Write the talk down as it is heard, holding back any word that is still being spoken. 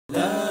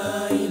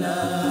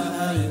إله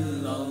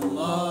إلا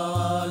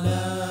الله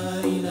لا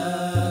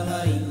إله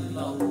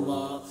إلا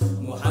الله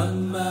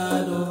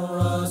محمد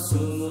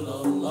رسول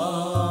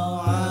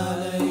الله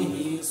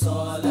عليه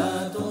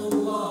صلاة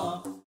الله.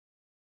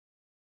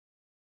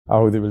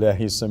 أعوذ بالله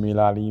السميع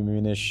العليم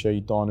من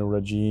الشيطان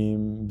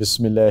الرجيم.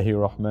 بسم الله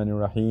الرحمن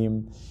الرحيم.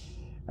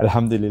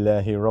 الحمد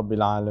لله رب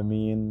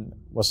العالمين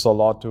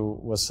والصلاة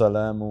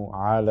والسلام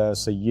على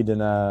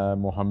سيدنا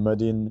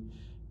محمد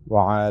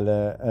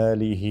وعلى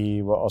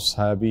آله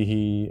وأصحابه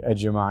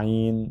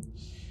أجمعين.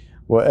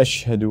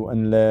 وأشهد أن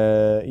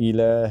لا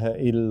إله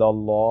إلا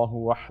الله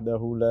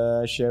وحده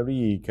لا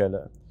شريك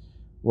له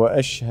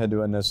وأشهد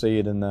أن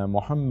سيدنا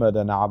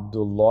محمدا عبد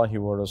الله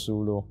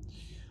ورسوله.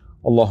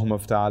 اللهم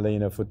افتح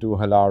علينا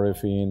فتوح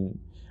العارفين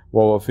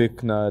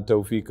ووفقنا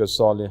توفيق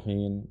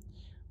الصالحين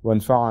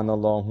وانفعنا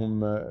اللهم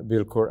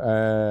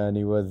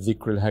بالقرآن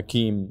والذكر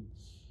الحكيم.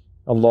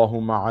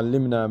 اللهم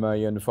علمنا ما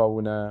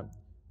ينفعنا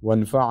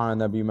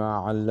وانفعنا بما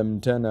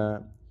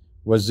علمتنا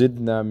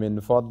وزدنا من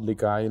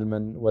فضلك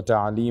علما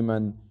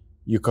وتعليما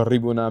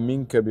يقربنا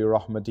منك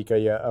برحمتك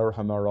يا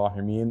أرحم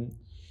الراحمين.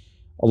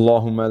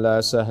 اللهم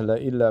لا سهل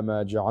إلا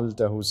ما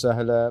جعلته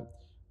سهلا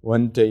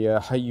وأنت يا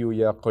حي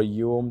يا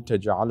قيوم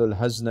تجعل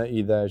الحزن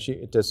إذا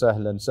شئت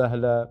سهلا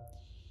سهلا.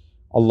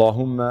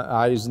 اللهم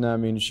أعذنا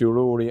من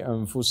شرور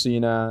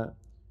أنفسنا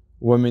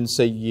ومن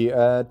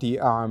سيئات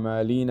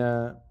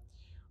أعمالنا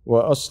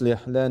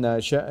وأصلح لنا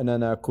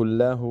شأننا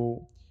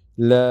كله.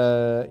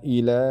 لا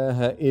إله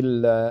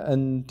إلا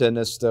أنت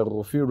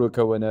نستغفرك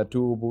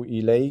ونتوب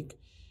إليك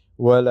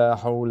ولا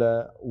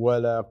حول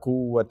ولا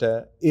قوة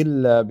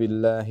إلا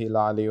بالله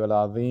العلي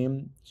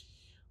العظيم.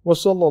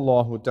 وصلى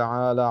الله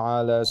تعالى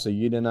على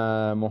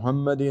سيدنا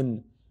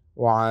محمد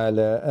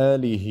وعلى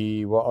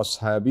آله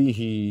وأصحابه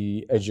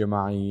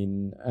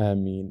أجمعين.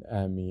 آمين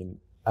آمين.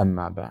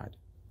 أما بعد.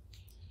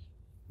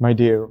 My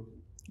dear,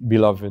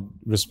 beloved,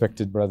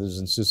 respected brothers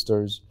and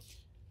sisters,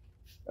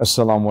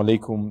 Assalamu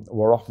alaikum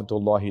wa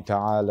rahmatullahi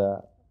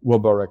ta'ala wa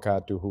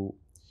barakatuhu.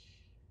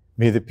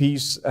 May the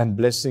peace and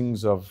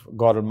blessings of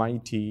God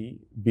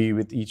Almighty be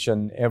with each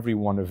and every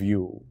one of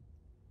you.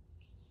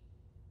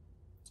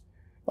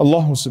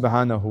 Allah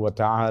subhanahu wa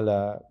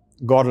ta'ala,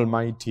 God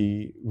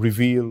Almighty,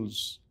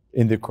 reveals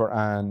in the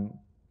Qur'an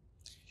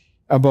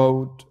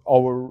about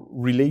our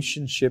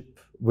relationship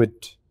with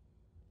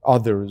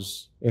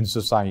others in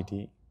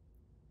society,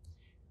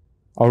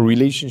 our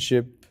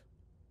relationship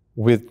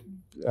with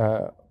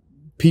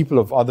people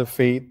of other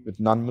faith, with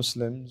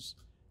non-Muslims,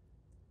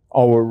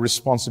 our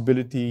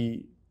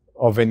responsibility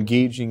of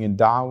engaging in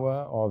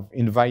da'wah, of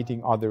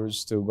inviting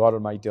others to God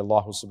Almighty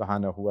Allah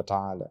subhanahu wa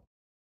ta'ala.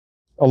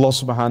 Allah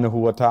subhanahu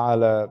wa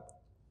ta'ala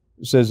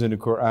says in the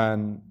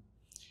Quran,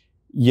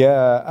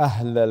 Ya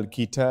ahl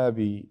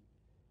al-kitabi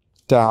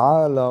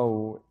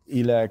ta'alaw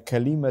ila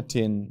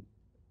kalimatin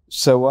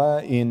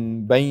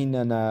sawa'in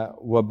baynana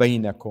wa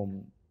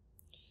baynakum.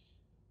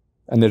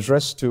 An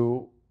address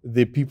to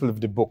the people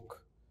of the book.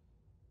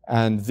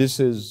 And this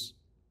is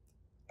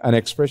an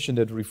expression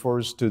that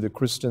refers to the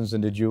Christians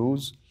and the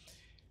Jews,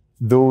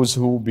 those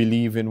who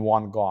believe in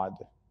one God.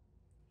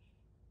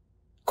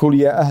 Qul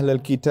ya ahl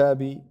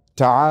al-kitabi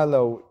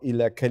ta'alaw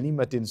ila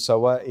kalimatin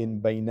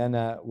sawa'in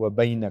baynana wa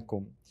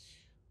baynakum.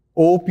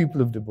 O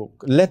people of the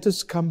book, let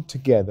us come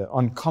together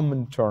on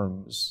common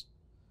terms,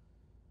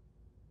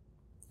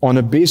 on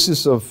a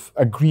basis of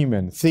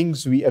agreement,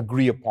 things we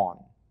agree upon,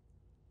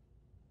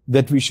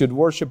 that we should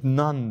worship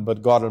none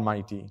but God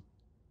Almighty,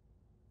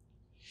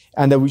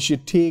 and that we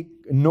should take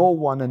no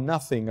one and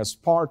nothing as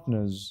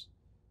partners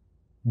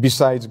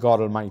besides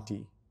God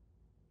Almighty,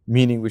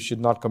 meaning we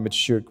should not commit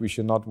shirk, we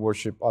should not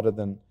worship other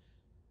than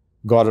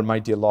God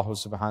Almighty Allah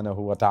subhanahu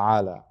wa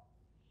ta'ala.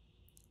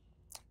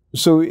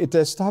 So it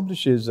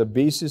establishes a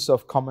basis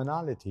of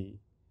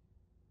commonality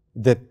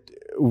that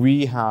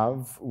we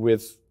have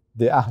with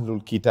the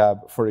Ahlul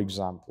Kitab, for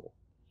example.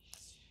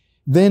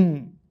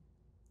 Then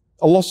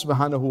Allah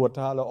subhanahu wa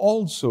ta'ala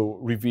also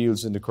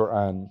reveals in the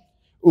Quran,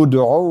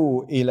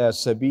 Ud'u ila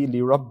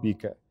sabili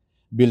rabbika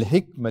bil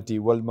hikmati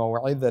wal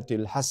maw'idhati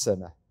al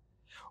hasana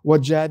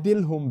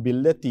wajadilhum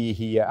billati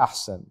hiya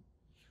ahsan.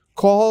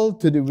 Call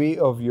to the way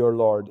of your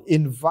Lord.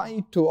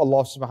 Invite to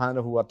Allah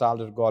subhanahu wa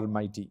ta'ala, God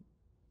Almighty.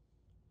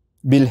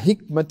 Bil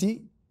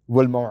hikmati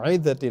wal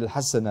maw'idhati al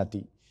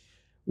hasanati.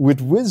 With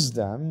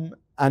wisdom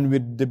and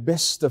with the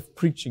best of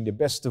preaching, the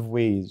best of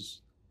ways,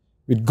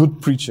 with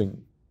good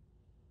preaching.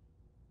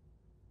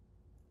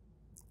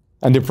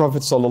 And the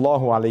Prophet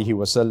sallallahu alaihi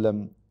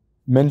wasallam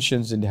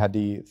mentions in the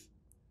hadith,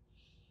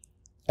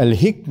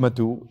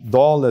 Al-hikmatu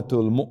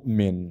dalatul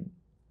mu'min,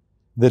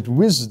 that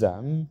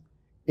wisdom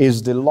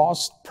is the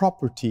lost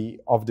property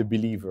of the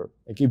believer.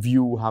 Like if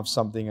you have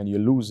something and you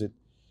lose it,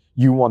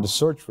 you want to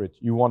search for it,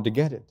 you want to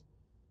get it,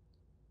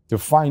 to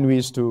find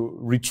ways to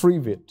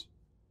retrieve it,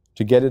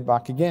 to get it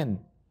back again.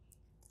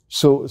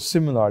 So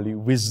similarly,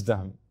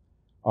 wisdom,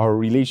 our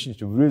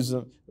relationship with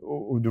wisdom,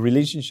 the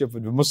relationship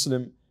with the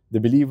Muslim, the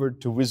believer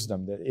to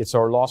wisdom, that it's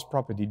our lost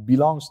property, it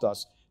belongs to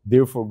us,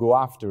 therefore go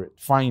after it,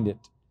 find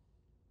it,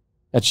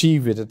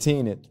 achieve it,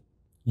 attain it,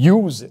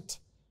 use it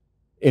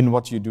in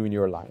what you do in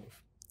your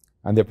life.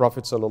 And the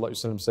Prophet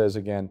ﷺ says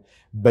again,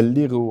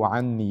 "Ballighu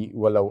anni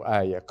walau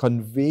ayah."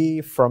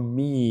 Convey from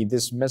me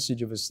this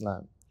message of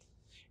Islam,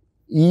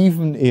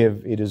 even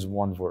if it is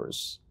one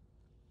verse.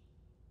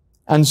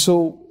 And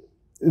so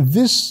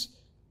this,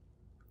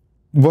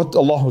 what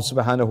Allah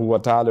subhanahu wa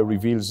ta'ala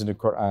reveals in the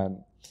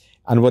Qur'an,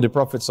 and what the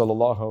Prophet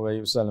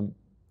ﷺ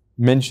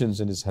mentions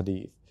in his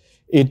hadith,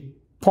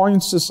 it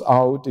points us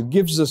out, it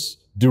gives us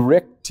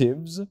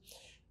directives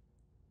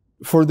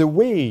for the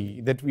way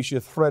that we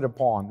should tread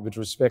upon with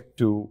respect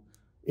to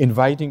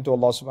inviting to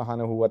Allah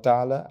subhanahu wa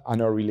ta'ala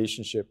and our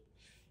relationship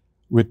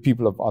with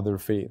people of other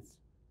faith,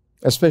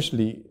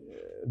 especially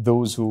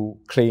those who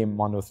claim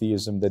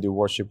monotheism, that they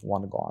worship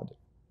one God.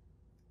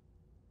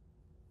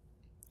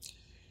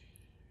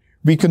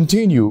 We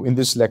continue in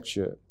this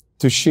lecture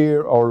to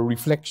share our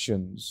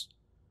reflections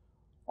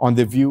on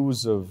the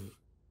views of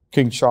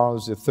King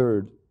Charles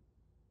III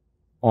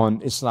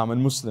on Islam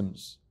and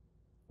Muslims,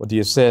 what he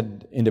has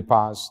said in the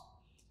past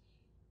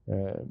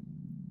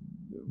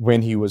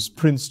when he was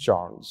Prince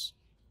Charles.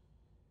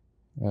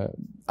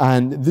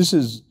 And this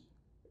is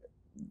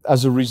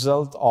as a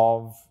result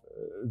of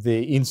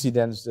the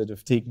incidents that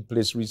have taken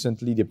place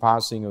recently, the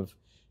passing of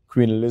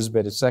Queen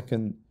Elizabeth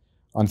II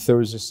on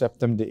Thursday,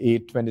 September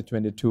 8,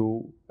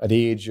 2022, at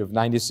the age of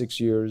 96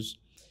 years.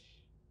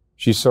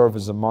 She served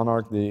as a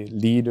monarch, the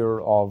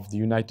leader of the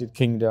United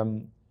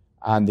Kingdom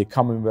and the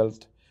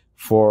Commonwealth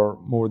for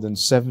more than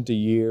 70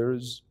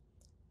 years.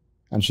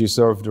 And she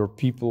served her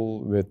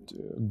people with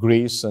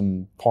grace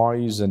and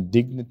poise and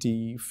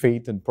dignity,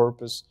 faith and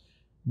purpose.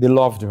 They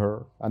loved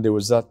her, and there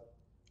was that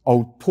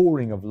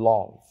outpouring of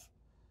love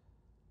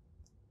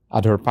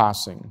at her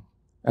passing.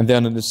 And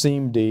then on the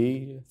same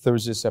day,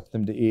 Thursday,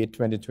 September 8,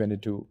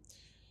 2022,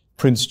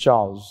 Prince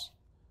Charles,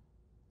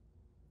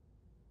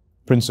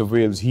 Prince of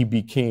Wales, he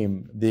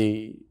became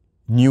the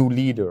new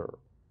leader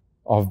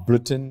of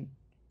Britain,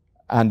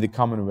 and the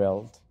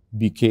Commonwealth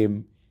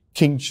became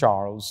King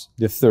Charles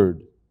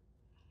III.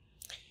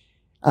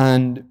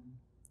 And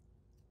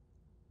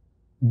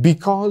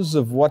because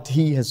of what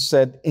he has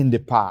said in the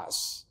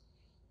past,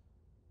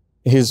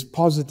 his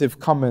positive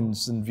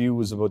comments and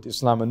views about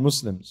Islam and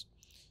Muslims,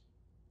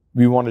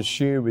 we want to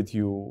share with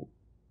you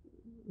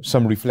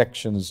some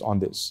reflections on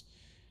this.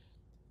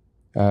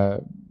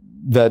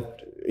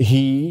 That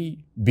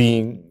he,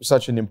 being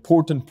such an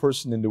important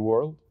person in the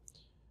world,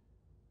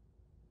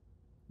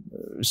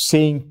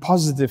 saying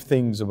positive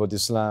things about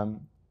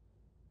Islam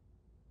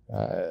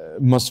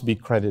must be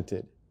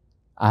credited.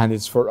 And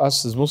it's for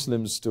us as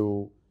Muslims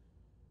to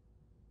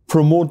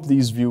promote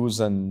these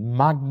views and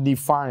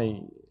magnify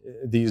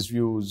these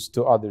views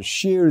to others,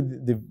 share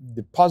the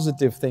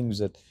positive things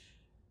that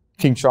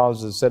King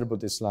Charles has said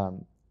about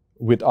Islam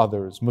with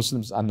others,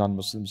 Muslims and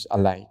non-Muslims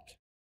alike.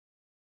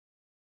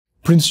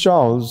 Prince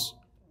Charles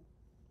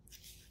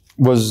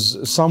was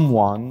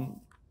someone,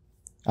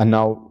 and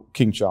now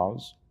King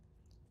Charles,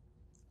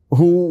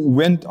 who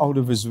went out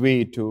of his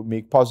way to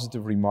make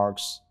positive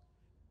remarks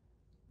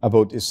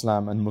about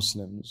Islam and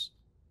Muslims.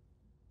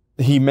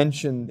 He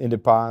mentioned in the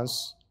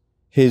past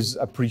his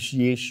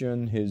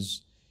appreciation,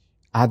 his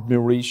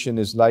admiration,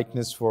 his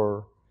likeness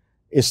for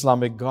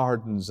Islamic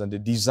gardens and the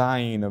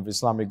design of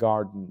Islamic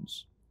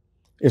gardens,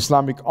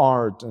 Islamic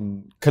art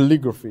and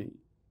calligraphy,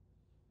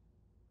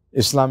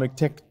 Islamic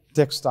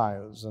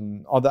textiles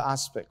and other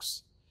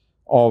aspects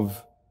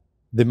of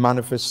the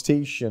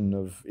manifestation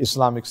of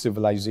Islamic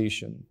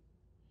civilization.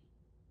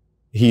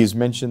 He has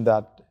mentioned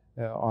that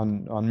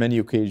on many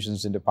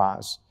occasions in the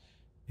past,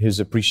 his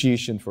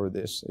appreciation for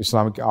this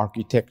Islamic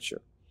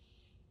architecture.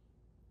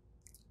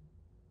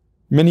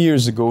 Many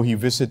years ago, he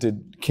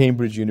visited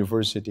Cambridge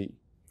University,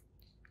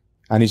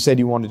 and he said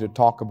he wanted to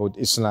talk about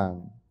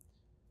Islam.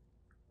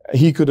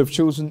 He could have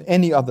chosen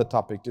any other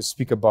topic to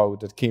speak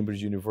about at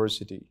Cambridge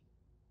University.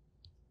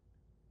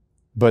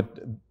 But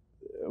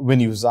when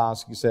he was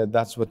asked, he said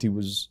that's what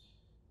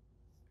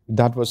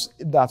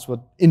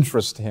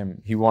interested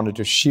him. He wanted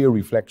to share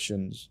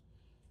reflections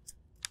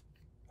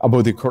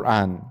about the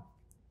Qur'an.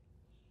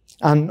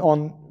 And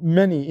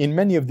in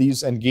many of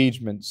these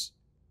engagements,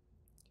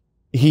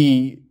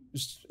 he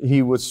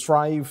would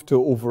strive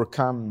to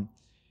overcome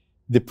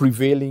the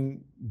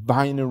prevailing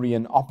binary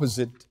and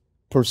opposite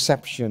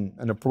perception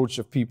and approach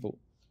of people,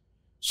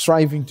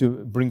 striving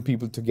to bring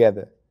people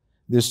together.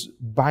 This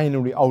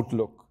binary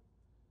outlook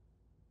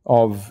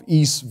of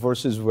East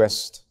versus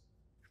West,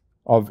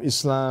 of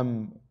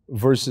Islam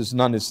versus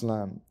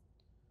non-Islam,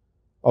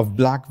 of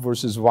black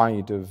versus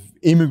white, of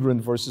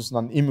immigrant versus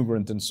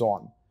non-immigrant, and so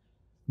on.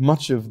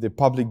 Much of the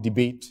public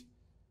debate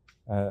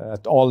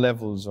at all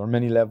levels or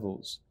many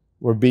levels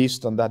were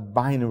based on that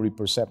binary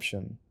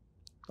perception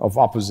of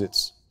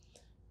opposites.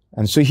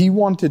 And so he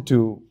wanted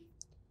to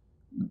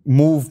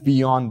move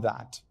beyond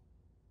that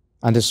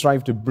and to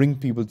strive to bring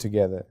people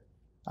together.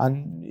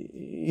 And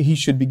he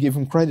should be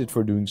given credit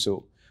for doing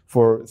so,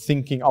 for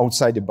thinking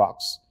outside the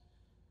box,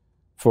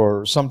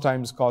 for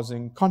sometimes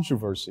causing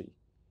controversy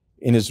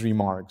in his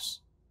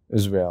remarks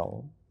as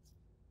well.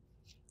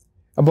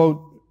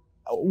 About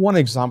one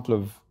example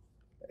of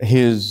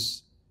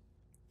his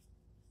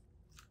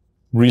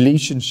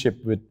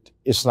relationship with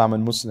Islam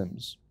and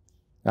Muslims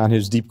and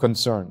his deep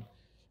concern.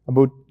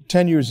 About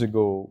 10 years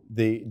ago,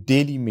 the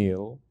Daily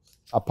Mail,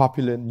 a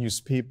popular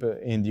newspaper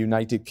in the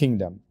United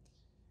Kingdom,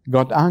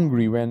 got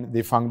angry when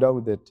they found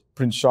out that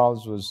Prince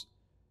Charles was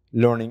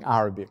learning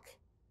Arabic.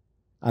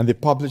 And they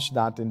published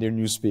that in their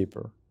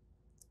newspaper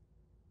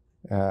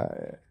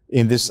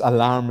in this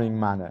alarming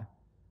manner,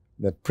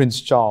 that Prince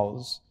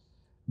Charles,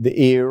 the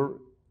heir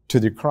to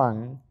the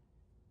crown,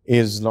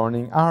 is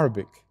learning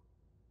Arabic.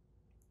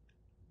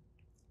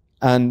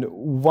 And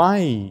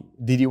why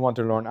did he want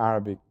to learn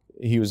Arabic?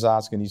 He was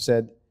asked, and he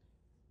said,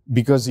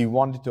 because he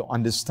wanted to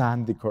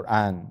understand the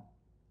Qur'an.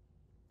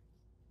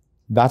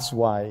 That's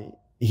why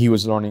he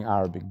was learning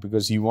Arabic,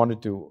 because he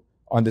wanted to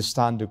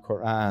understand the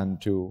Qur'an,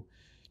 to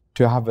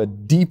have a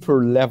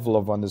deeper level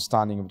of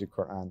understanding of the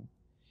Qur'an.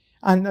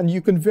 And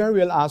you can very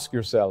well ask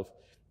yourself,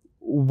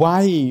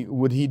 why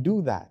would he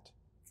do that?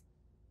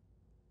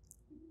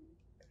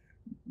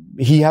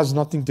 He has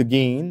nothing to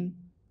gain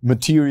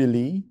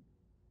materially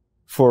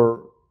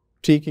for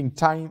taking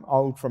time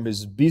out from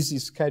his busy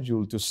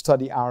schedule to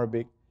study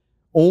Arabic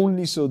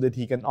only so that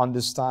he can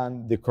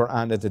understand the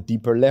Qur'an at a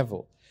deeper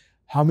level.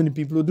 How many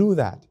people do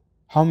that?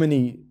 How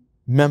many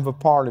member of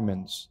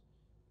parliaments,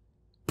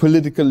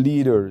 political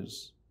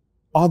leaders,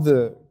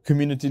 other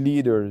community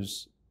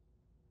leaders,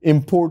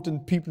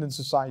 important people in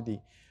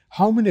society,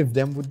 how many of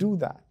them would do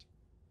that?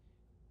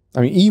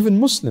 I mean, even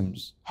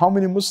Muslims, how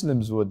many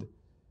Muslims would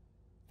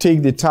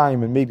take the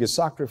time and make the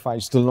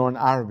sacrifice to learn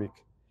Arabic,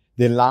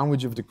 the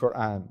language of the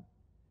Qur'an,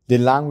 the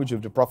language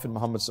of the Prophet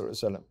Muhammad sallallahu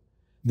alaihi wasallam,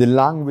 the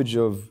language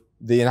of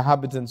the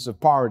inhabitants of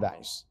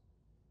paradise?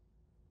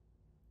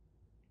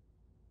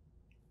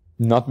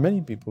 Not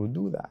many people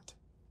do that.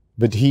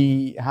 But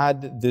he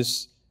had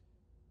this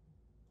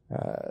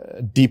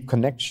deep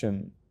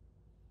connection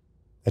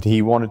that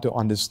he wanted to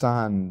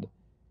understand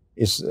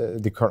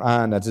the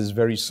Qur'an at its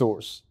very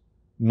source,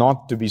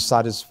 not to be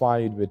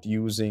satisfied with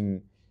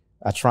using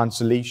a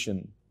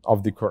translation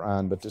of the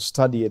Qur'an, but to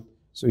study it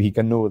so he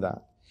can know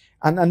that.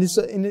 And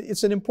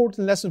it's an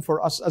important lesson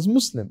for us as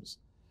Muslims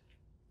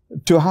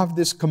to have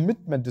this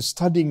commitment to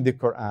studying the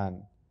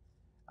Qur'an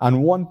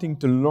and wanting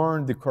to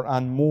learn the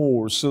Qur'an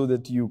more so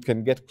that you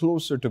can get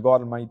closer to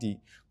God Almighty,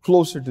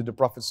 closer to the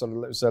Prophet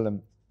sallallahu alaihi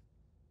wasallam,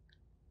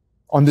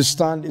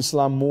 understand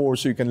Islam more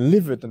so you can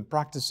live it and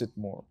practice it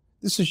more.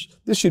 This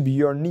should be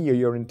your niyyah,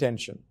 your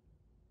intention.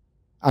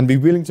 And be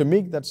willing to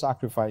make that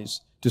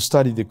sacrifice to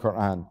study the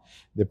Qur'an.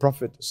 The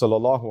Prophet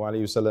sallallahu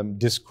alaihi wasallam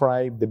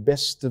described the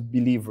best of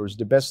believers,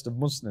 the best of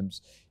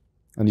Muslims.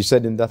 And he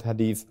said in that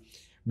hadith,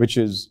 which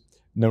is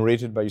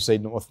narrated by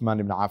Sayyidina Uthman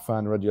ibn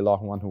Affan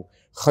radiallahu anhu,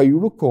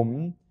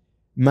 خَيْرُكُمْ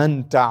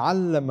مَنْ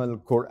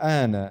تَعَلَّمَ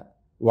الْقُرْآنَ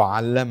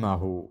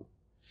وَعَلَّمَهُ.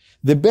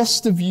 The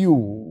best of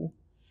you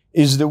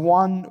is the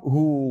one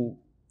who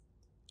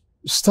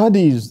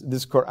studies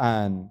this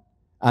Qur'an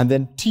and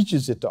then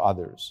teaches it to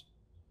others.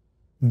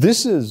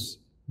 This is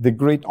the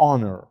great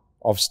honor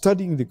of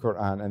studying the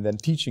Qur'an and then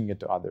teaching it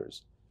to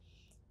others.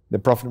 The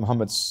Prophet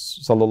Muhammad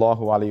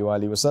sallallahu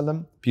alaihi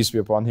wasallam, peace be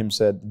upon him,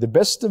 said, the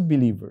best of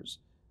believers,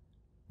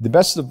 the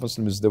best of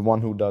Muslims is the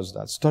one who does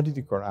that, study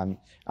the Qur'an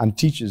and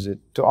teaches it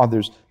to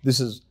others. This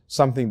is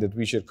something that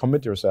we should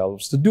commit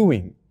ourselves to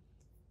doing,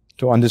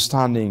 to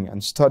understanding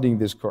and studying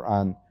this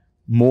Qur'an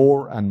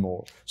more and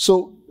more.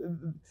 So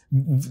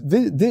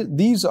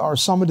these are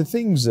some of the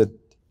things that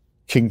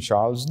King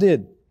Charles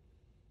did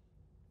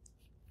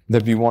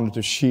that we wanted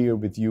to share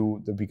with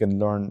you, that we can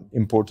learn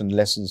important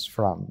lessons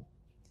from.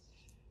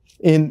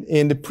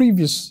 In the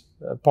previous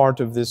part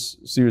of this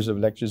series of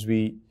lectures,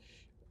 we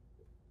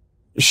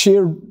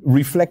shared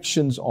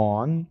reflections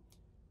on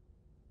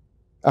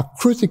a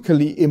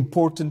critically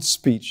important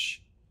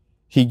speech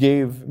he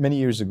gave many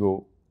years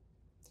ago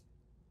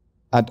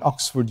at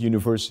Oxford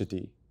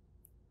University,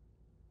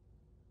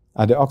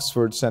 at the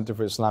Oxford Center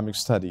for Islamic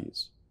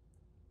Studies.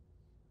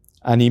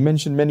 And he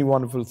mentioned many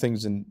wonderful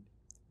things in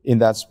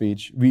that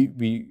speech.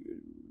 We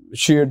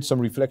shared some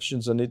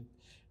reflections on it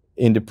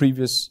in the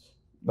previous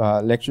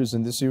lectures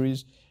in this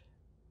series.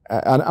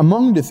 And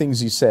among the things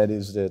he said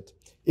is that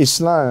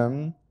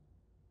Islam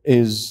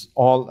is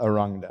all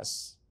around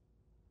us.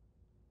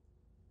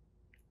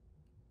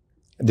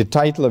 The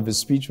title of his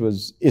speech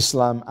was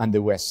Islam and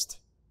the West.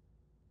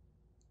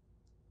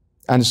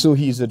 And so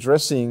he's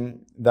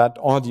addressing that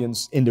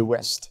audience in the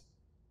West,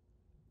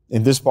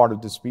 in this part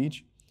of the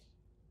speech,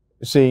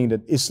 saying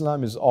that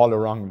Islam is all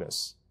around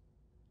us.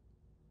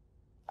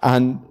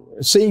 And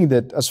saying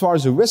that as far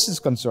as the West is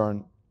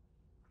concerned,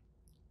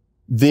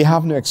 they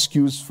have no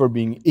excuse for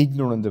being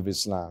ignorant of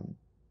Islam,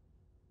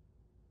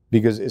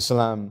 because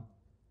Islam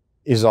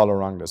is all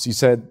around us. He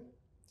said,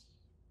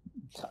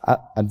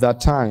 at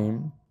that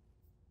time,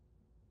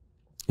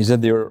 he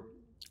said there are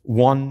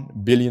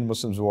 1 billion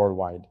Muslims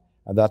worldwide.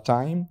 At that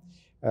time,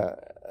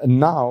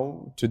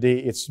 now, today,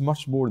 it's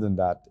much more than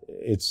that.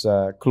 It's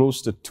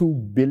close to 2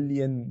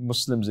 billion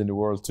Muslims in the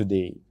world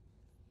today.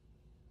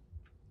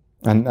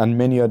 And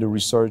many other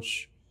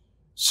research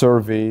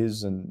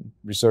surveys and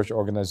research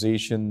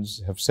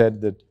organizations have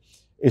said that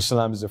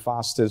Islam is the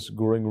fastest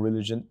growing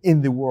religion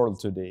in the world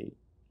today.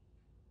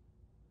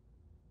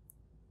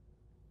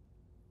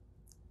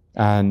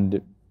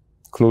 And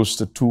close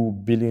to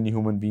 2 billion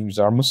human beings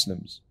are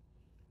Muslims.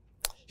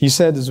 He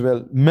said as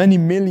well, many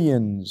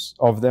millions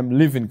of them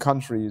live in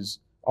countries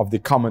of the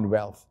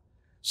Commonwealth.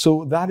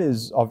 So that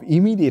is of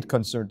immediate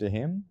concern to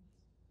him,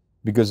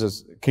 because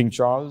as King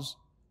Charles,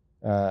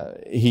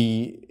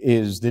 he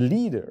is the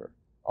leader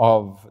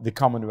of the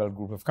Commonwealth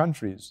group of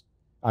countries.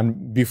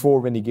 And before,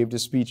 when he gave the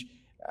speech,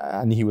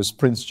 and he was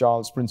Prince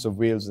Charles, Prince of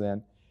Wales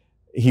then,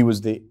 he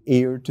was the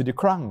heir to the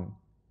crown.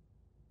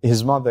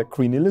 His mother,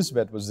 Queen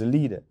Elizabeth, was the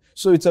leader.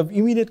 So it's of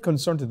immediate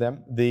concern to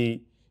them,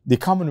 the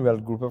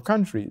Commonwealth group of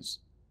countries,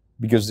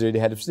 because they're the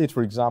head of state.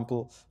 For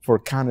example, for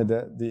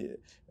Canada,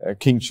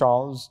 King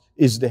Charles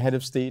is the head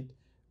of state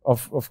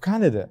of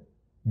Canada.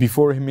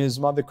 Before him, his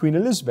mother, Queen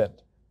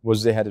Elizabeth,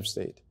 was the head of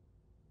state.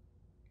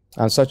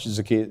 And such is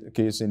the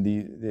case in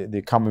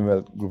the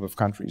Commonwealth group of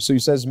countries. So he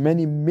says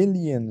many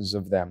millions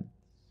of them,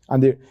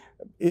 and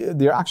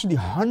there are actually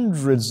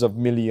hundreds of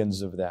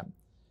millions of them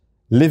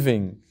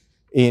living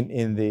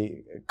in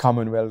the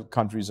Commonwealth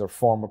countries or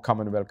former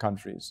Commonwealth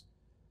countries.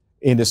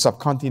 In the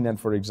subcontinent,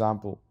 for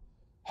example,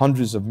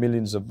 hundreds of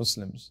millions of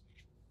Muslims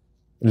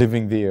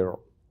living there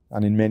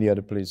and in many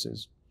other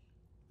places.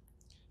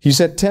 He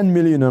said 10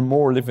 million or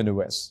more live in the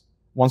West.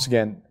 Once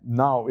again,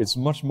 now it's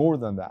much more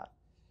than that.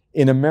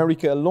 In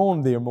America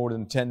alone, there are more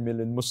than 10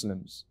 million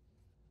Muslims.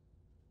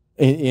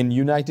 In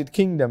United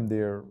Kingdom,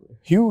 there are a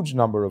huge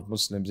number of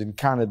Muslims. In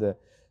Canada,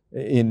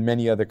 in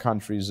many other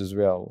countries as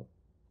well.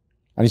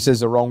 And he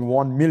says around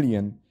 1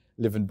 million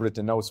live in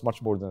Britain. Now it's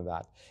much more than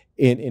that.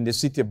 In the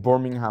city of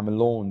Birmingham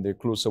alone, there are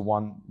close to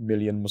 1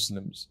 million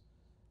Muslims.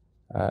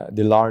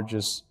 The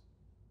largest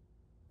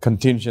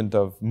contingent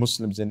of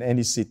Muslims in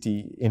any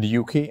city in the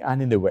UK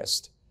and in the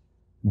West,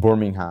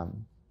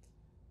 Birmingham.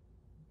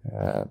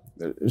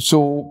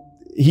 So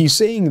he's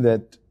saying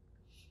that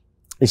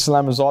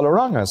Islam is all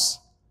around us.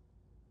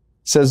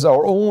 Says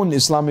our own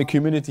Islamic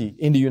community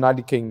in the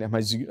United Kingdom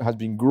has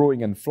been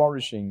growing and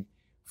flourishing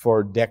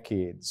for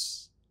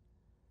decades.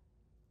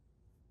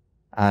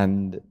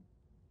 And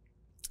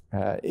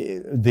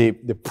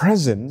the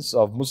presence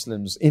of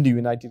Muslims in the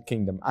United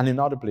Kingdom and in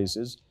other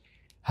places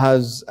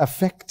has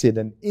affected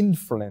and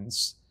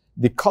influenced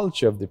the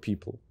culture of the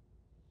people,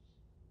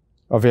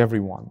 of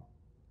everyone.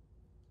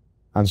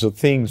 And so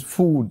things,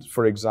 food,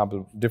 for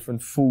example,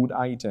 different food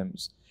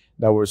items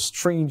that were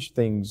strange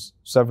things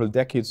several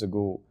decades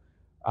ago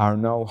are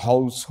now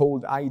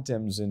household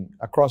items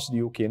across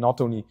the UK, not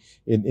only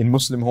in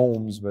Muslim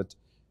homes, but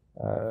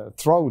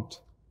throughout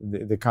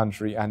the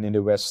country and in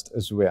the West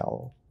as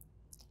well.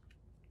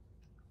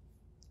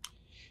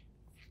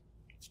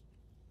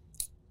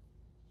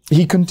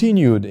 He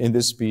continued in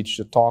this speech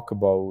to talk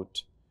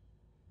about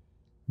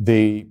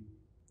the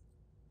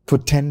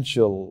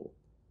potential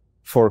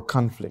for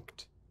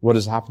conflict, what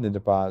has happened in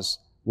the past,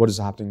 what is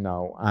happening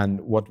now,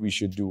 and what we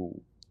should do.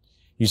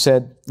 He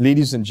said,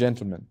 ladies and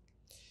gentlemen,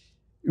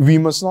 we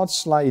must not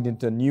slide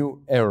into a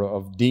new era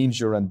of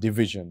danger and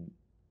division,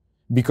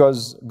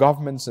 because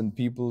governments and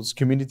peoples,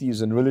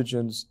 communities and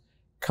religions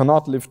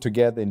cannot live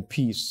together in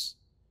peace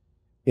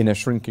in a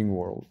shrinking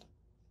world.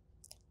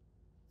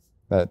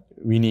 That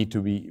we need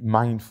to be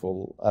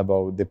mindful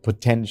about the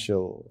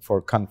potential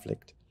for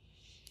conflict.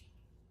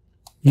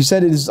 He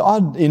said it is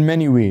odd in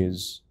many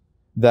ways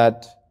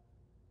that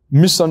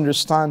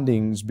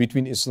misunderstandings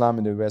between Islam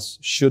and the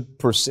West should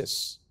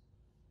persist.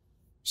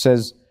 He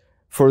says,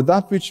 for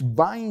that which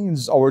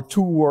binds our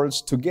two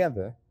worlds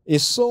together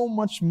is so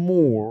much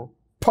more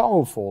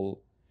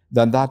powerful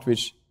than that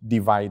which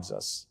divides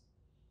us.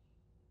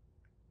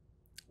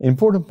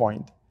 Important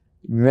point.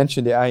 We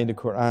mentioned the ayah in the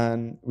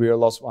Qur'an where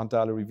Allah subhanahu wa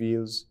ta'ala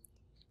reveals,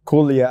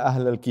 Qul ya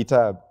ahl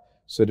al-kitab.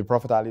 So the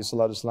Prophet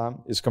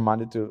ﷺ is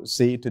commanded to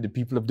say to the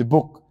people of the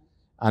book,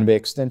 and by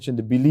extension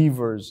the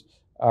believers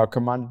are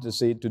commanded to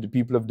say to the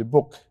people of the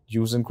book,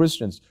 Jews and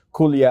Christians,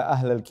 Qul ya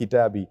ahl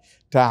al-kitabi,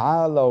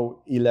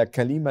 ta'alaw ila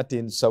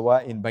kalimatin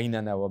sawa'in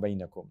baynana wa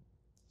baynakum.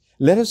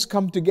 Let us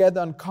come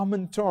together on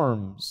common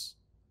terms,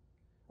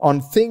 on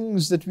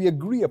things that we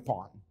agree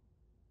upon.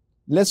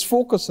 Let's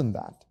focus on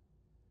that.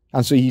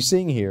 And so he's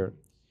saying here,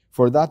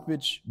 for that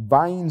which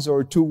binds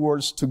our two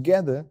worlds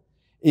together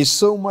is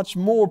so much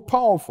more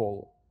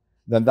powerful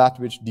than that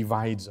which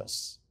divides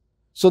us.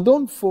 So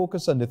don't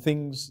focus on the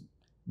things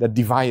that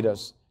divide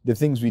us, the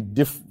things we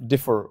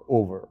differ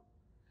over,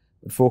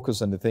 but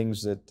focus on the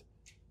things that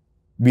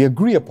we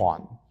agree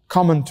upon,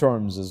 common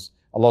terms, as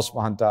Allah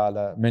subhanahu wa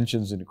ta'ala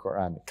mentions in the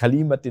Quran.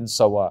 Kalimatin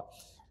sawa,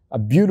 a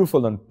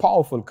beautiful and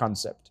powerful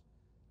concept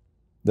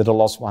that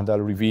Allah subhanahu wa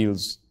ta'ala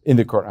reveals in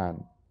the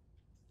Quran.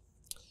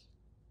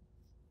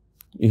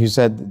 He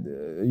said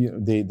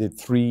the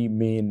three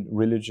main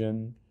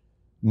religion,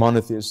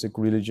 monotheistic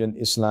religion,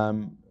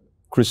 Islam,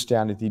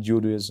 Christianity,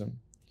 Judaism,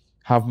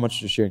 have much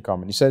to share in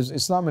common. He says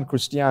Islam and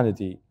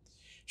Christianity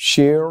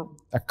share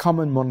a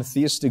common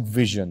monotheistic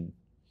vision,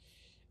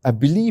 a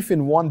belief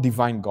in one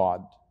divine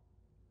God,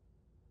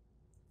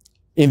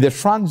 in the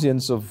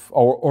transience of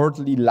our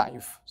earthly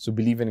life, so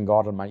believing in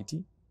God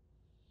Almighty,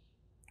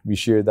 we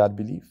share that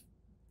belief.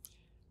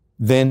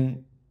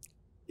 Then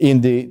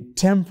in the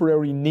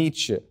temporary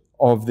nature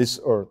of this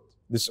earth,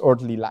 this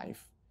earthly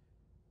life,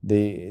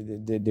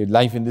 the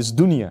life in this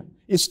dunya,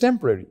 it's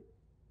temporary.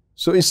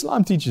 So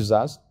Islam teaches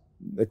us,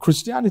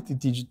 Christianity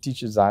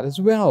teaches that as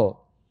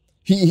well.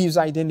 He's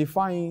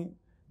identifying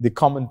the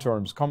common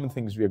terms, common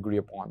things we agree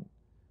upon,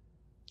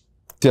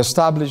 to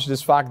establish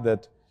this fact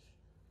that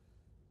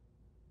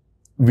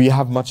we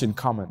have much in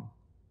common.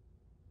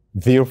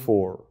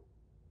 Therefore,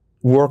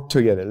 work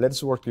together.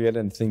 Let's work together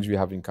in things we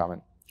have in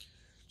common.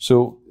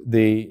 So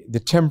the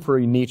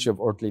temporary nature of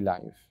earthly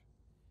life,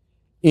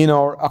 in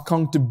our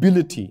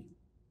accountability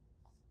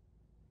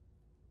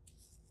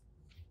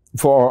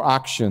for our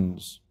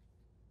actions,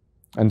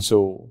 and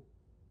so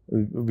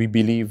we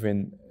believe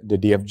in the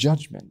day of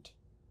judgment,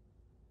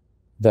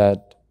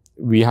 that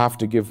we have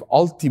to give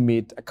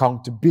ultimate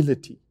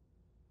accountability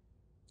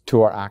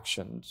to our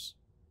actions.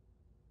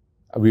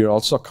 We are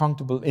also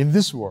accountable in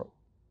this world,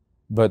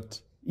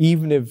 but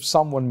even if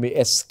someone may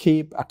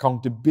escape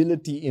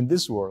accountability in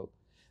this world,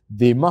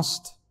 they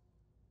must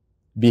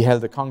be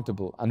held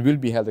accountable and will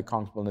be held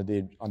accountable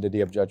on the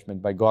day of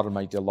judgment by God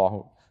Almighty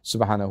Allah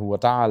subhanahu wa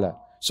ta'ala.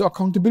 So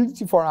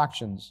accountability for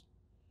actions,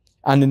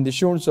 and in the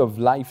assurance of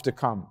life to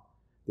come,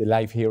 the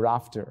life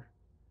hereafter.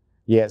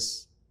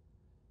 Yes,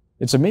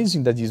 it's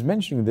amazing that he's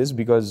mentioning this,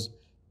 because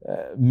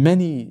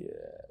many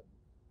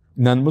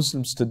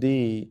non-Muslims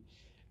today,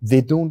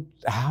 they don't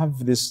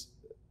have this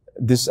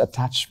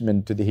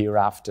attachment to the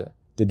hereafter,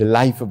 to the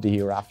life of the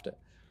hereafter.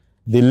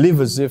 They live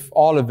as if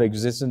all of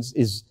existence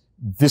is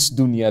this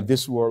dunya,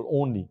 this world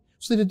only.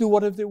 So they do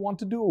whatever they want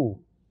to do.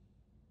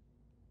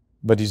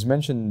 But he's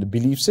mentioned the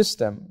belief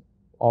system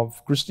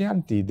of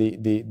Christianity.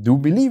 They do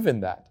believe in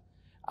that.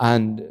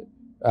 And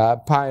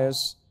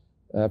pious,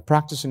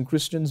 practicing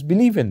Christians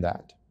believe in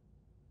that.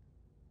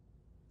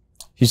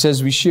 He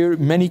says we share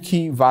many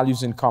key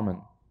values in common.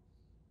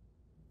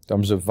 In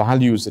terms of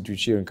values that we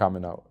share in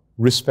common now.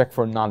 Respect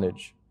for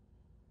knowledge.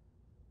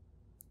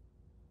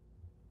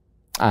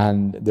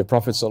 And the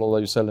Prophet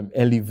ﷺ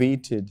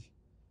elevated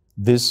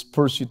this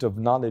pursuit of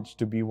knowledge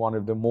to be one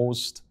of the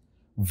most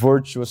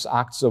virtuous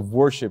acts of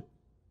worship,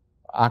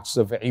 acts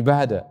of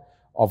ibadah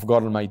of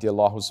God Almighty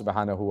Allah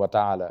subhanahu wa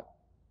ta'ala.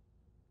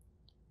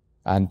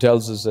 And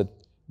tells us that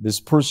this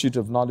pursuit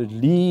of knowledge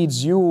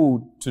leads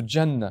you to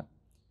Jannah,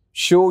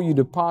 show you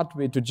the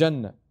pathway to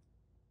Jannah.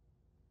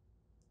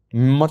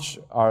 Much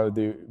are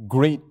the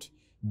great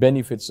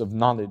benefits of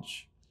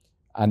knowledge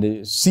and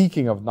the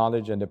seeking of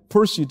knowledge and the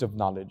pursuit of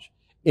knowledge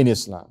in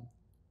Islam.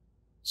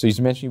 So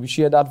he's mentioning we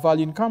share that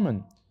value in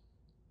common.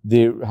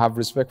 They have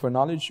respect for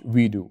knowledge,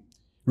 we do.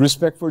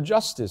 Respect for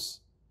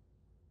justice.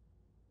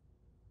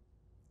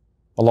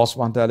 Allah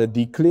subhanahu wa ta'ala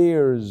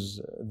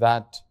declares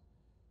that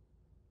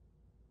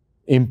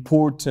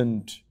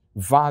important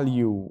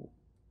value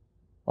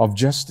of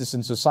justice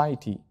in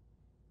society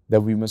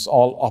that we must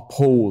all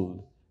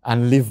uphold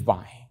and live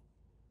by.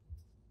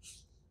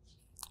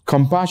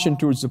 Compassion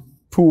towards the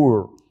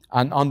poor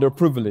and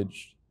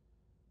underprivileged.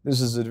 This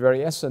is the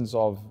very essence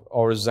of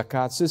our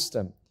zakat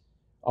system,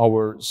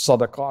 our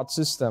sadaqat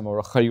system,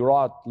 or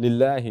khayrat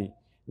lillahi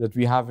that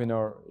we have in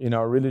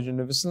our religion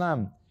of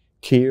Islam.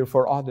 Care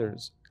for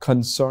others,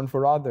 concern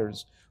for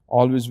others,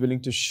 always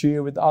willing to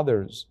share with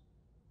others.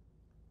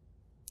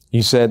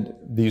 He said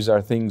these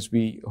are things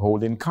we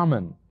hold in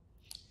common.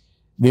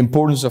 The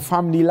importance of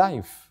family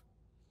life.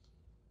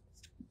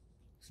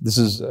 This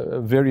is a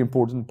very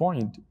important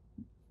point.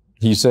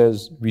 He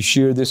says we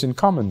share this in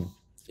common.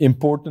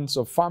 Importance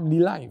of family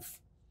life.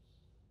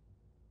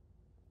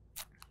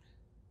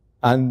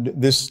 And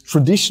this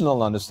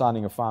traditional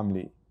understanding of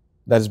family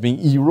that is being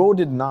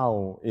eroded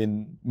now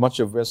in much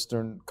of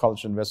Western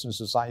culture and Western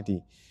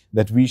society,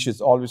 that we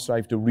should always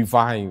strive to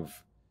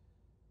revive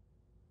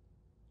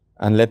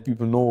and let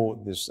people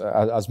know this.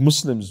 As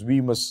Muslims,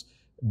 we must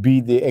be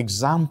the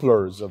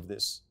exemplars of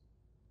this,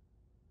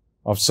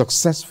 of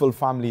successful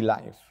family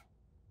life.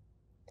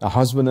 A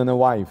husband and a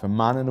wife, a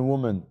man and a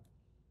woman,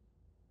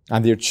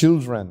 and their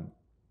children,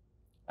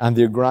 and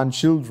their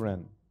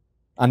grandchildren,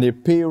 and their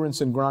parents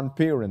and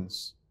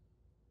grandparents.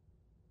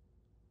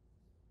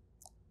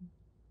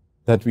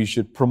 That we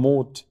should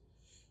promote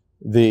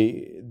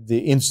the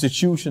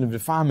institution of the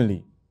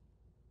family,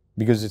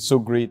 because it's so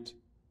great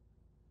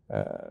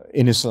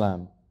in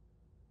Islam.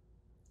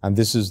 And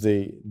this is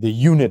the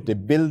unit, the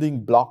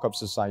building block of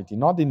society,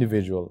 not the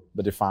individual,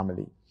 but the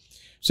family.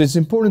 So it's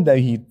important that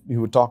he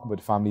would talk about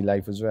family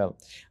life as well.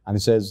 And he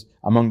says,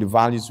 among the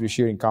values we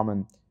share in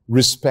common,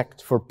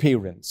 respect for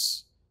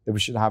parents, that we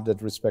should have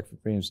that respect for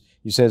parents.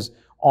 He says,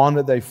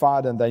 honor thy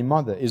father and thy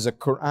mother is a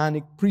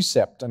Quranic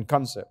precept and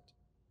concept.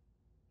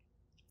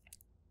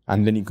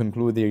 And then he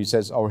concludes there, he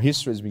says, our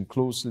history has been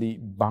closely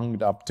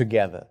bound up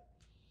together.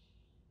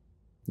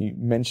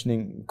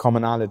 Mentioning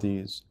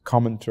commonalities,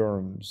 common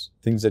terms,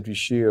 things that we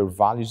share,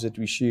 values that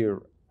we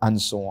share,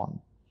 and so on.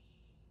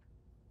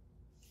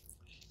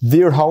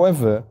 There,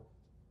 however,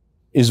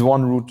 is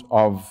one root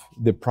of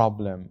the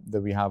problem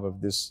that we have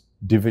of this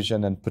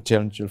division and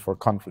potential for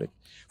conflict.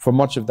 For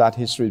much of that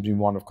history has been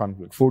one of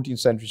conflict. 14th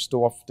century is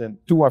too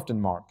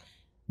often marked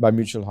by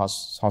mutual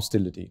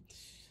hostility.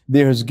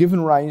 There has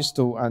given rise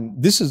to,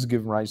 and this has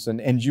given rise to, an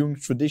enduring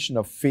tradition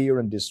of fear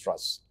and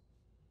distrust,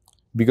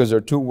 because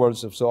our two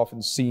worlds have so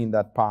often seen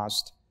that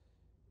past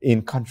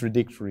in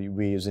contradictory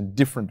ways, in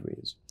different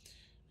ways.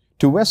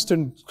 To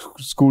Western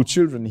school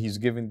children, he's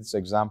giving this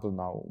example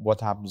now,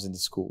 what happens in the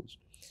schools.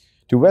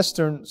 To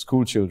Western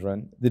school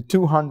children, the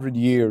 200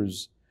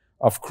 years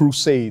of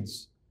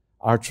crusades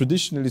are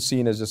traditionally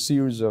seen as a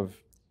series of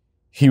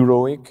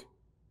heroic,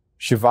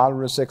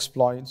 chivalrous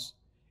exploits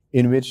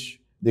in which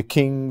the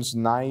kings,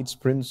 knights,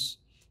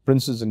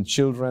 princes, and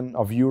children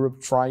of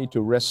Europe try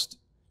to wrest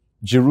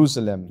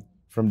Jerusalem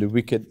from the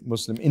wicked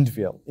Muslim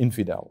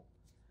infidel.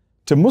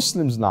 To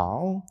Muslims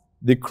now,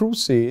 the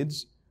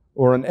crusades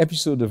are an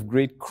episode of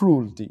great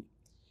cruelty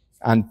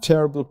and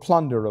terrible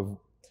plunder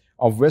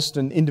of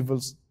Western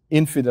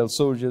infidel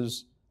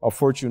soldiers of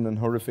fortune and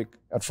horrific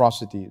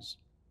atrocities,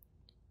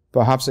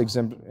 perhaps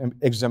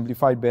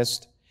exemplified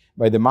best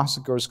by the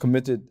massacres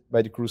committed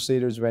by the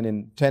Crusaders when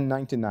in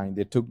 1099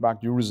 they took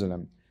back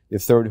Jerusalem, the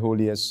third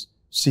holiest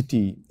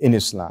city in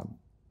Islam.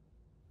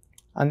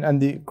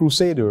 And the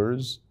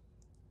Crusaders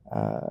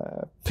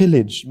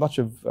pillaged much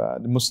of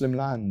the Muslim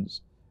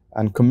lands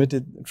and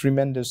committed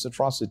tremendous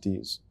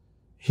atrocities.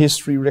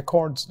 History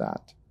records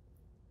that.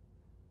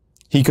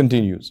 He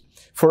continues,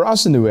 for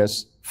us in the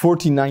West,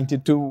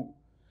 1492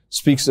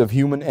 speaks of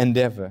human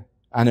endeavor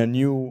and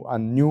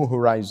new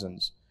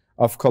horizons,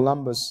 of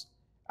Columbus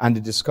and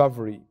the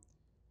discovery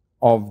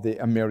of the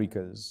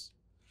Americas.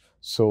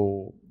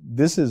 So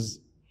this is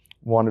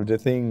one of the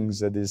things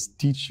that is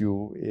teach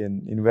you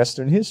in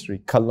Western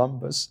history.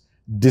 Columbus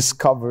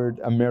discovered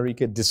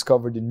America,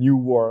 discovered the New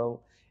World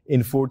in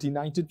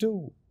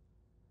 1492.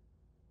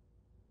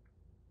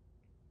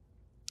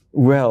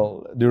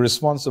 Well, the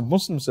response of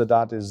Muslims to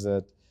that is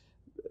that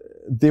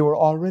there were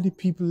already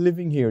people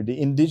living here,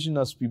 the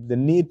indigenous people, the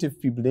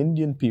native people, the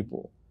Indian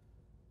people.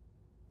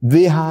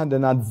 They had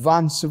an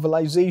advanced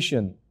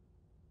civilization,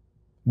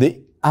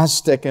 the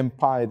Aztec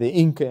Empire, the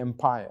Inca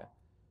Empire,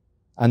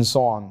 and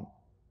so on,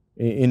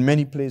 in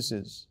many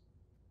places.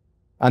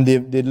 And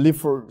they lived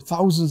for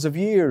thousands of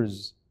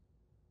years.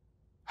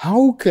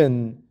 How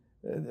can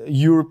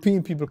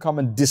European people come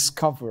and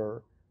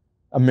discover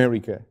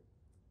America?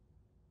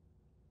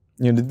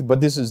 But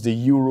this is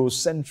the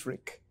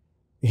Eurocentric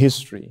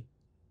history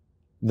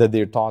that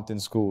they're taught in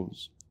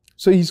schools.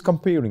 So he's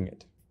comparing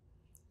it.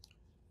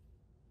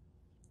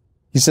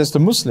 He says to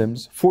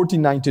Muslims,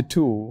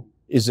 1492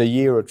 is a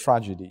year of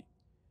tragedy.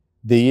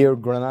 The year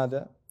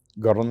Granada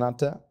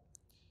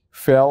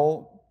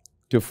fell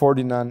to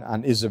Ferdinand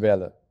and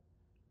Isabella,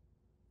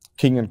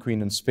 king and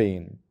queen in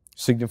Spain,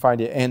 signifying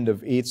the end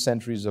of 8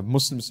 centuries of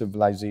Muslim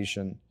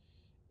civilization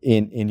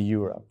in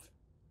Europe.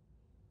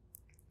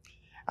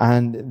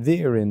 And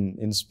there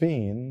in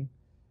Spain,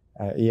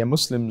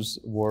 Muslims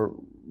were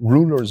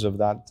rulers of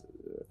that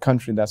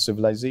country, that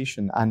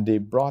civilization, and they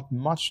brought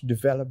much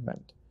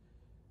development,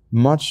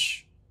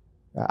 much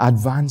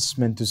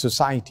advancement to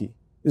society.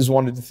 This is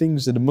one of the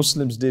things that the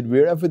Muslims did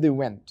wherever they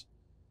went.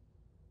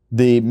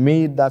 They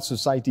made that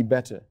society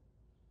better.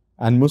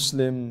 And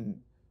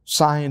Muslim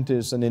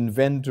scientists and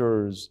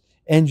inventors,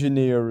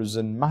 engineers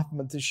and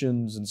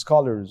mathematicians and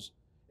scholars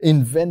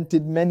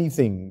invented many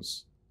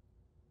things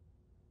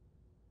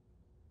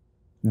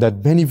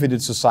that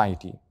benefited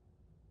society.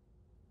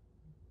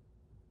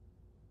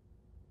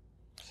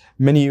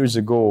 Many years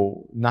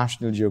ago,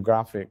 National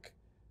Geographic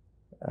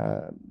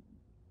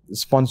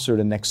sponsored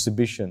an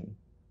exhibition,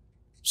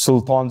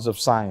 Sultans of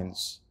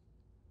Science.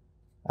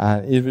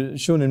 It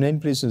was shown in many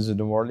places in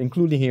the world,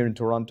 including here in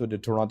Toronto, the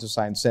Toronto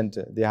Science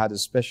Centre. They had a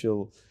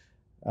special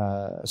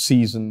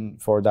season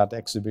for that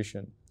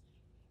exhibition.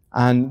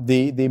 And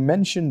they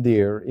mentioned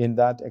there in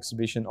that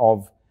exhibition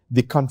of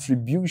the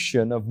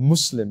contribution of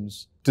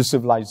Muslims to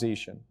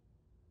civilization.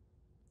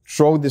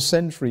 Throughout the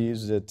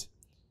centuries that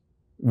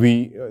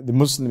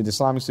the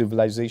Islamic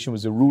civilization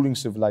was a ruling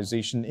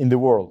civilization in the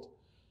world,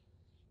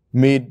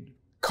 made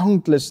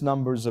countless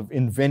numbers of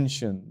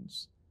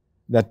inventions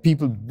that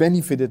people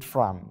benefited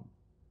from.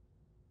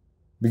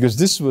 Because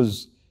this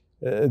was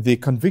the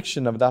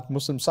conviction of that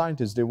Muslim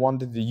scientist. They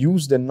wanted to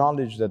use the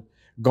knowledge that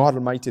God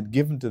Almighty had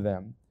given to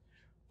them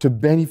to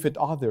benefit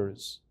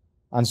others.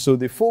 And so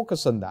they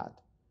focused on that,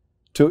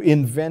 to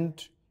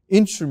invent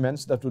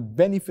instruments that would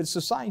benefit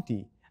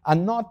society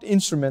and not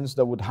instruments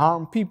that would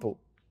harm people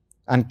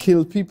and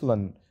kill people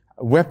and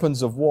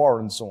weapons of war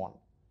and so on.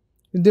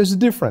 And there's a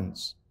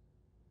difference.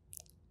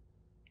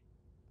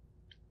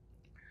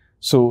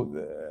 So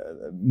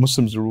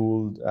Muslims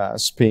ruled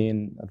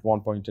Spain at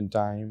one point in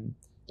time,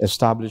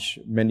 established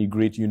many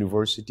great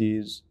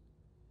universities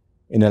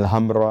in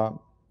Alhambra,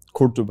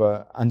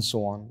 Cordoba, and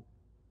so on.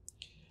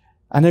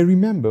 And I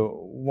remember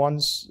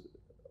once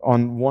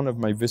on one of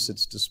my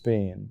visits to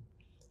Spain,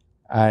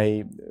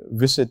 I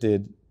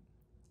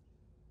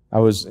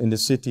was in the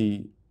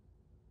city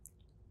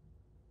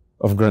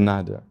of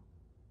Granada,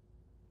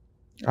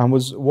 I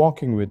was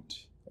walking with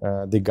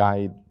the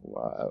guide,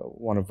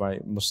 one of my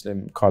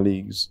Muslim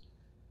colleagues,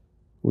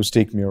 who was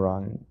taking me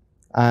around,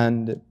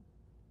 and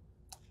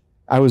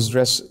I was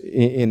dressed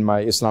in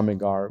my Islamic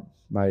garb,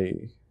 my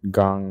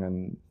gown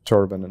and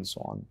turban and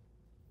so on.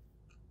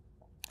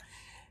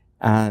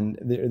 And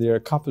there are a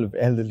couple of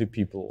elderly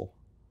people,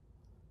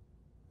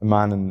 a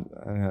man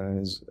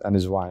and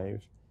his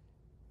wife.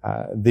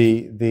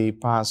 They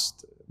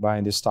passed by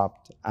and they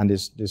stopped and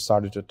they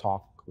started to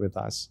talk with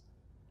us.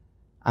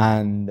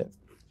 And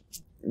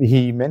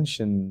he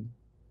mentioned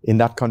in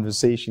that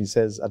conversation, he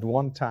says, at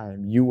one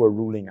time you were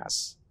ruling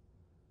us.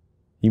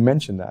 He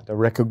mentioned that, a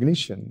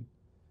recognition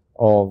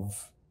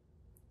of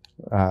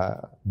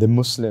the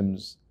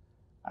Muslims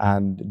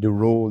and the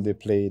role they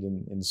played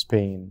in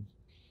Spain,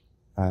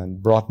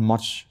 and brought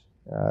much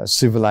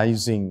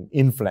civilizing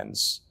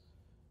influence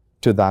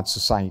to that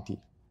society.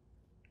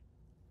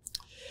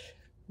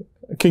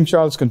 King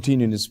Charles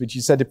continued in his speech.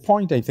 He said, the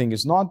point, I think,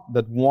 is not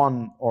that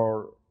one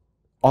or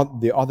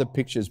the other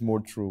picture is more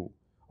true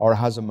or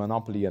has a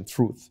monopoly on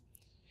truth.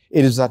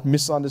 It is that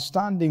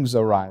misunderstandings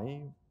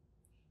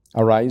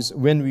arise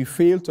when we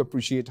fail to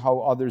appreciate how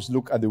others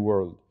look at the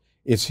world,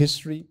 its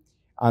history,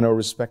 and our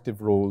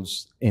respective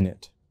roles in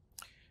it.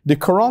 The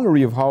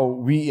corollary of how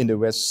we in the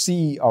West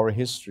see our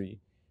history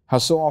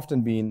has so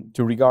often been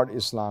to regard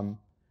Islam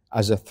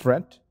as a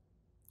threat,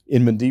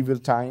 in medieval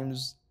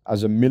times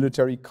as a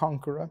military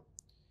conqueror,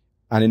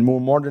 and in more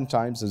modern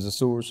times as a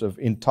source of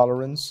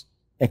intolerance,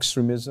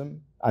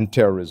 extremism, and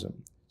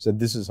terrorism. So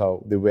this is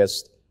how the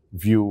West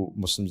view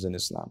Muslims and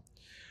Islam.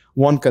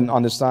 One can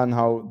understand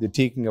how the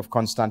taking of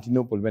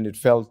Constantinople, when it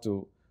fell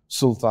to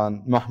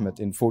Sultan Mehmed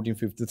in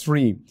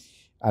 1453,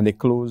 and the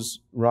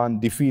close-run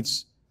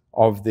defeats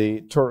of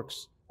the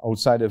Turks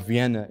outside of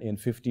Vienna in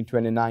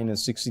 1529 and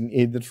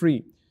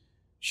 1683,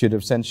 should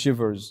have sent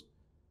shivers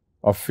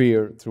of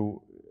fear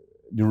through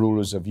the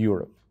rulers of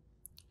Europe.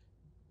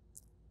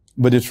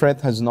 But the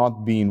threat has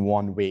not been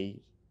one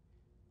way.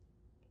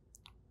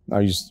 Now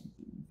he's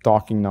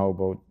talking now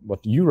about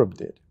what Europe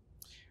did.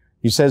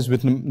 He says,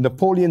 with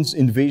Napoleon's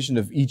invasion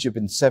of Egypt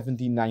in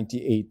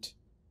 1798,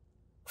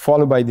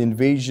 followed by the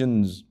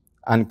invasions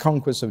and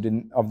conquests of the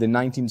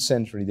 19th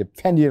century, the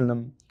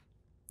pendulum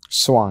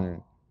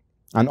swung,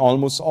 and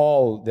almost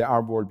all the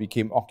Arab world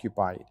became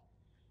occupied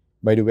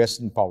by the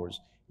Western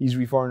powers. He's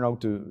referring now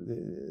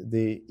to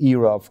the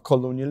era of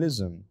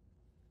colonialism.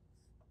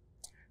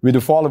 With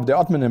the fall of the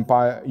Ottoman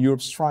Empire,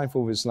 Europe's triumph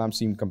over Islam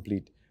seemed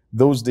complete.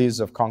 Those days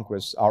of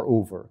conquest are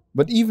over.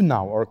 But even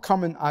now, our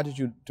common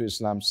attitude to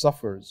Islam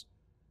suffers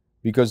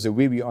because the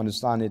way we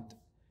understand it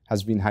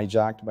has been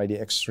hijacked by the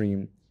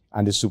extreme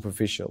and the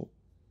superficial.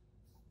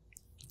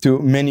 To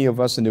many of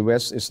us in the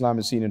West, Islam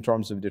is seen in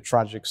terms of the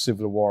tragic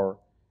civil war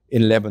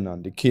in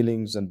Lebanon, the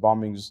killings and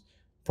bombings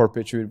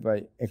perpetrated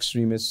by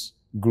extremist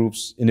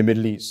groups in the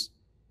Middle East,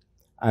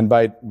 and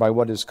by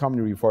what is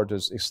commonly referred to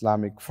as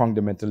Islamic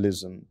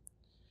fundamentalism.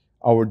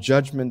 Our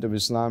judgment of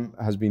Islam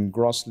has been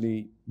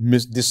grossly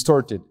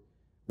distorted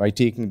by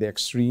taking the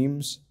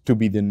extremes to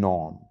be the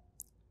norm.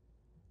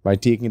 By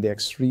taking the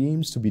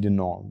extremes to be the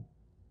norm,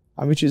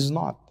 and which is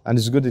not. And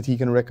it's good that he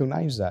can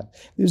recognize that.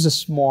 There's a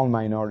small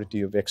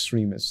minority of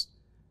extremists,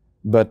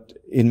 but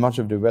in much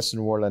of the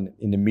Western world and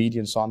in the media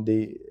and so on,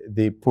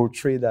 they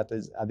portray that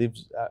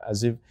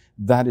as if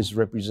that is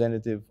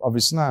representative of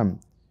Islam,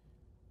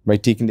 by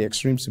taking the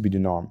extremes to be the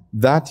norm.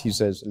 That, he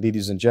says,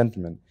 ladies and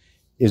gentlemen,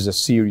 is a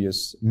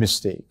serious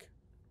mistake.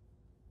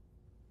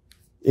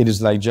 It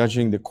is like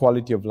judging the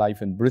quality of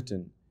life in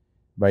Britain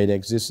by the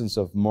existence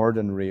of murder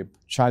and rape,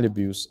 child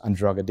abuse, and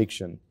drug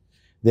addiction.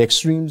 The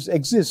extremes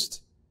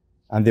exist,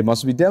 and they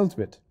must be dealt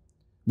with.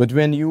 But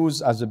when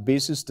used as a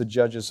basis to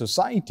judge a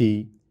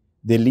society,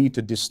 they lead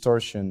to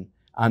distortion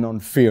and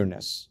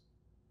unfairness.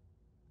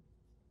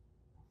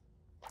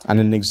 And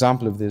an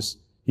example of this,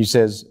 he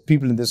says,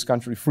 people in this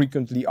country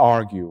frequently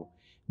argue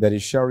that the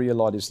Sharia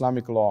law, the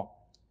Islamic law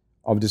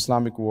of the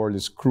Islamic world,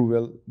 is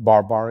cruel,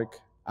 barbaric,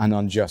 and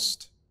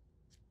unjust.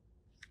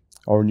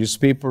 Our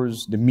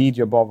newspapers, the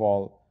media above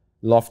all,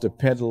 love to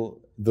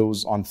peddle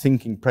those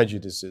unthinking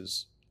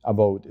prejudices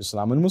about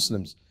Islam and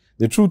Muslims.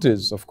 The truth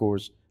is, of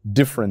course,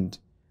 different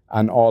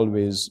and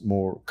always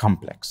more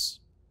complex.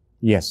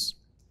 Yes.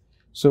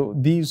 So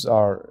these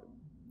are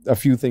a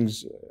few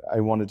things I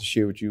wanted to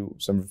share with you,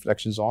 some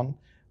reflections on,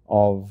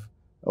 of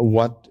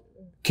what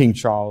King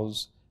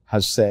Charles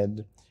has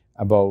said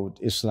about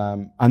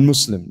Islam and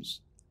Muslims.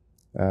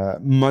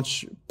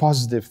 Much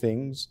positive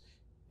things,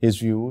 his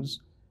views,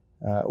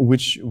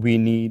 which we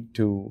need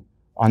to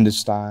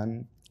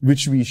understand,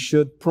 which we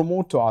should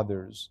promote to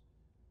others.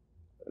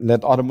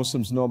 Let other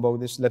Muslims know about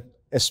this. Let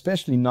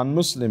especially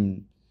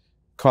non-Muslim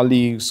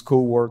colleagues,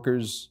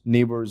 co-workers,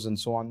 neighbors, and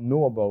so on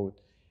know about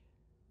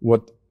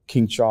what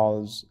King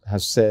Charles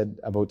has said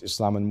about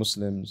Islam and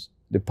Muslims,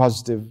 the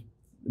positive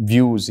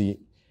views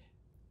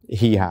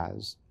he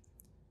has.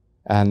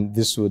 And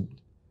this would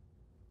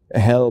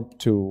help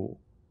to,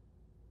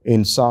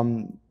 in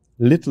some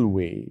little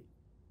way,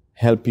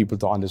 help people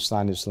to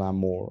understand Islam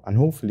more. And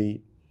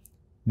hopefully,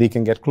 they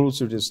can get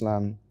closer to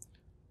Islam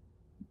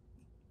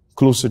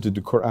closer to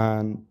the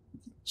Qur'an,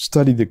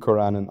 study the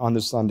Qur'an and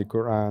understand the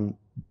Qur'an,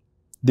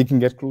 they can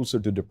get closer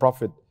to the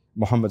Prophet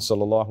Muhammad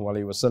sallallahu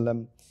alaihi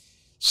wasallam.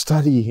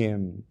 Study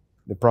him,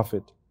 the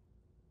Prophet,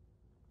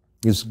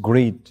 his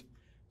great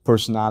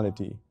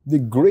personality, the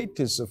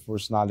greatest of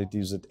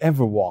personalities that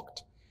ever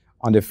walked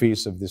on the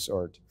face of this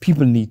earth.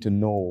 People need to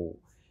know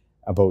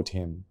about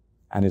him,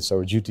 and it's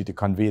our duty to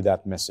convey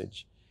that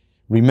message.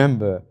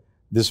 Remember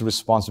this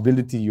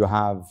responsibility you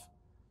have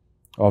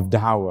of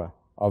da'wah,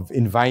 of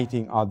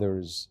inviting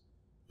others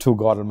to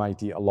God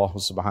Almighty, Allah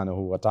subhanahu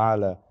wa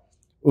ta'ala.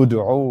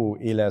 Ud'u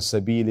ila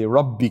sabili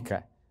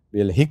rabbika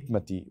bil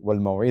hikmati wal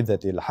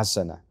maw'idati al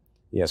hasana.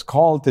 Yes,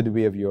 call to the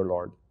way of your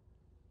Lord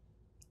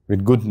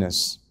with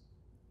goodness,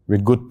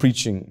 with good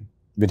preaching,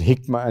 with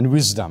hikmah and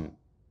wisdom.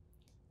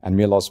 And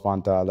may Allah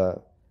subhanahu wa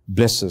ta'ala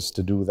bless us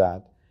to do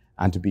that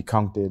and to be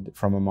counted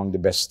from among the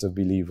best of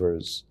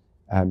believers.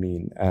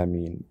 Ameen,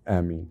 ameen,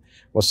 ameen.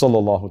 Wa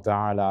sallallahu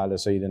ta'ala ala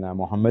Sayyidina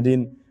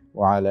Muhammadin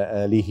wa ala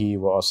alihi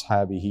wa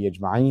ashabihi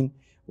ajma'in.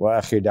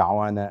 Wa akhir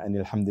da'wana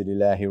anil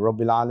hamdulillahi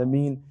rabbil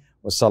alameen.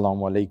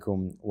 Wassalamu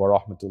alaikum wa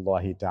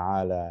rahmatullahi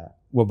ta'ala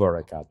wa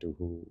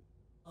barakatuhu.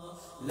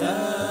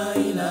 La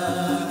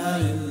ilaha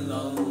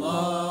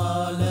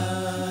illallah,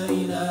 la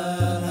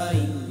ilaha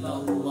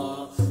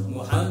illallah,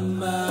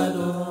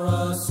 Muhammadur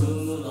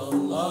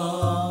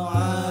Rasulullah.